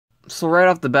So right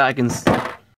off the bat, I can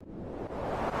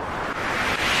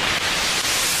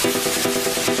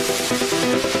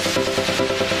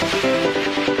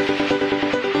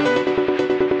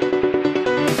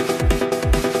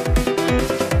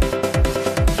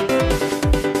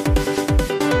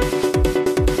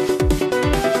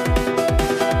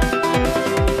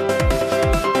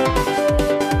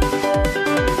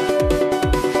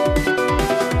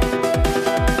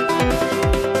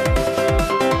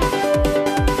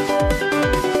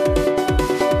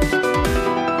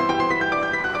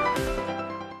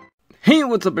Hey,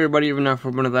 what's up everybody, we're now for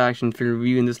another action figure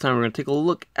review, and this time we're going to take a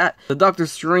look at the Doctor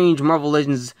Strange Marvel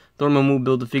Legends Dormammu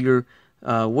Build-A-Figure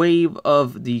wave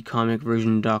of the comic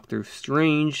version Doctor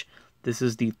Strange. This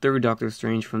is the third Doctor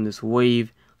Strange from this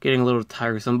wave. Getting a little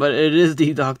tiresome, but it is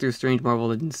the Doctor Strange Marvel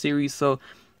Legends series, so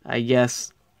I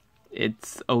guess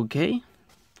it's okay.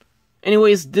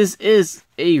 Anyways, this is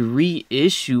a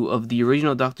reissue of the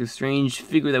original Doctor Strange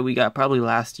figure that we got probably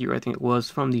last year, I think it was,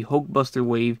 from the Hulkbuster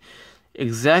wave.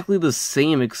 Exactly the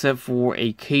same except for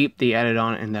a cape they added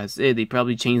on, and that's it. They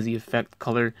probably changed the effect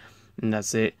color, and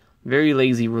that's it. Very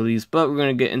lazy release, but we're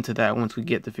going to get into that once we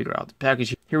get the figure out the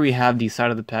package. Here we have the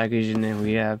side of the package, and then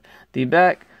we have the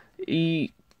back.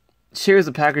 He shares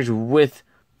the package with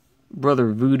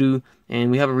Brother Voodoo,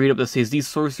 and we have a read-up that says, these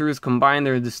sorcerers combine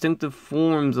their distinctive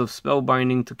forms of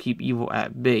spellbinding to keep evil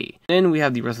at bay. Then we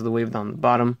have the rest of the wave down the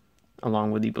bottom,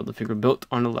 along with the Build-A-Figure built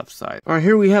on the left side. Alright,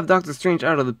 here we have Doctor Strange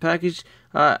out of the package.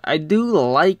 I do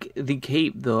like the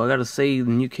cape though. I gotta say, the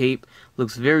new cape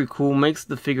looks very cool. Makes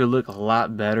the figure look a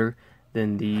lot better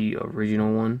than the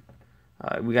original one.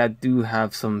 We do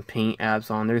have some paint apps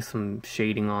on there, some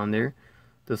shading on there.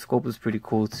 The scope is pretty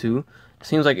cool too.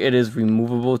 Seems like it is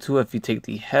removable too if you take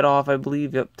the head off, I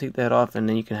believe. Yep, take that off and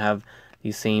then you can have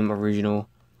the same original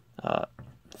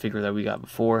figure that we got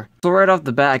before. So right off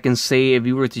the bat, I can say if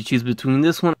you were to choose between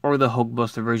this one or the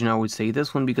Hulkbuster version, I would say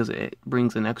this one because it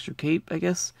brings an extra cape, I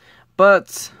guess.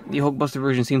 But the Hulkbuster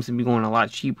version seems to be going a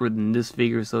lot cheaper than this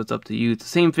figure, so it's up to you. It's the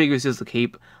same figure, it's just the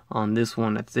cape on this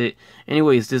one, that's it.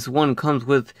 Anyways, this one comes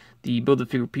with the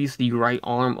Build-A-Figure piece, the right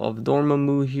arm of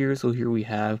Dormammu here. So here we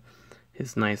have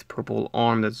his nice purple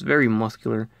arm that's very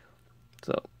muscular.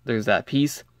 So there's that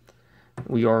piece.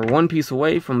 We are one piece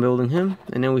away from building him,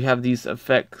 and then we have these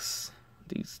effects,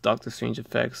 these Doctor Strange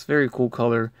effects. Very cool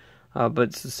color, but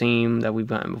it's the same that we've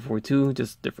gotten before too,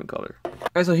 just different color.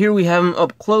 Alright, so here we have him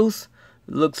up close.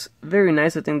 It looks very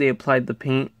nice. I think they applied the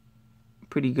paint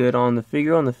pretty good on the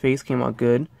figure. On the face came out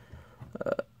good.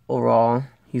 Overall,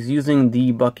 he's using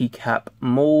the Bucky cap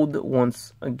mold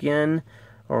once again.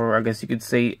 Or I guess you could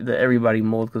say the everybody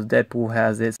mold because Deadpool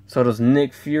has it. So does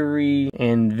Nick Fury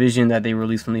and Vision that they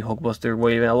released from the Hulkbuster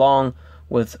wave, along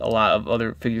with a lot of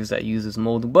other figures that use this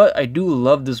mold. But I do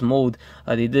love this mold.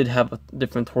 They did have a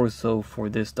different torso for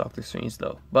this Doctor Strange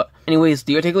though. But anyways,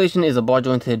 the articulation is a ball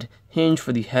jointed hinge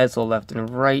for the head, so left and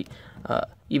right.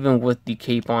 Even with the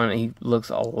cape on, he looks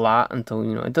a lot until,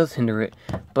 you know, it does hinder it.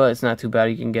 But it's not too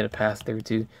bad. You can get it past there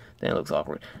too. Then it looks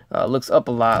awkward. Looks up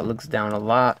a lot, looks down a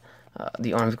lot.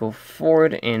 The arms go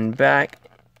forward and back,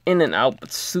 in and out,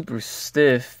 but super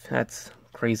stiff. That's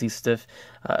crazy stiff.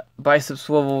 Bicep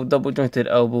swivel, double jointed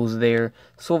elbows there.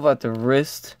 Swivel at the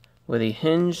wrist with a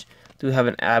hinge. Do have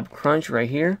an ab crunch right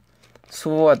here.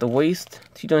 Swivel at the waist.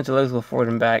 Two jointed legs go forward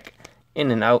and back, in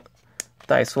and out.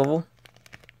 Thigh swivel.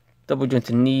 Double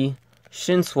jointed knee.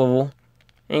 Shin swivel.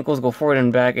 Ankles go forward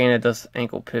and back, and it does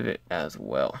ankle pivot as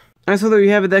well. Alright, so there you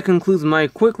have it. That concludes my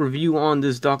quick review on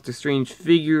this Doctor Strange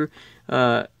figure.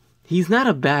 He's not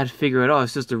a bad figure at all.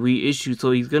 It's just a reissue,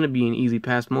 so he's going to be an easy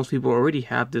pass. Most people already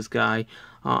have this guy,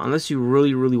 unless you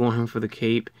really, really want him for the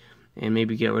cape and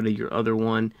maybe get rid of your other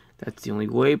one. That's the only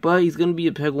way, but he's going to be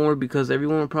a peg warmer because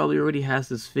everyone probably already has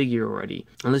this figure already.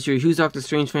 Unless you're a huge Doctor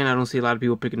Strange fan, I don't see a lot of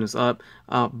people picking this up.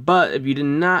 But if you did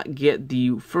not get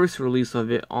the first release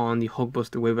of it on the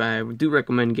Hulkbuster wave, I do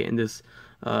recommend getting this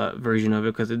version of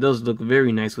it because it does look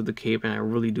very nice with the cape, and I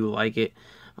really do like it.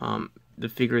 The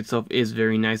figure itself is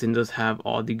very nice and does have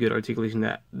all the good articulation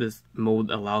that this mold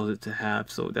allows it to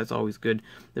have, so that's always good.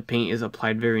 The paint is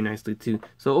applied very nicely too.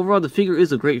 So overall, the figure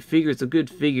is a great figure. It's a good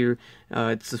figure.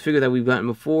 It's a figure that we've gotten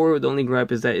before. The only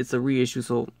gripe is that it's a reissue,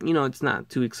 so you know, it's not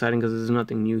too exciting because there's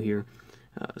nothing new here.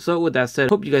 So with that said,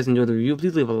 hope you guys enjoyed the review.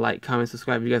 Please leave a like, comment,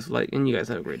 subscribe if you guys like, and you guys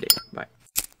have a great day. Bye.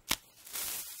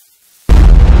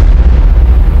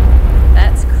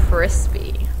 That's crispy.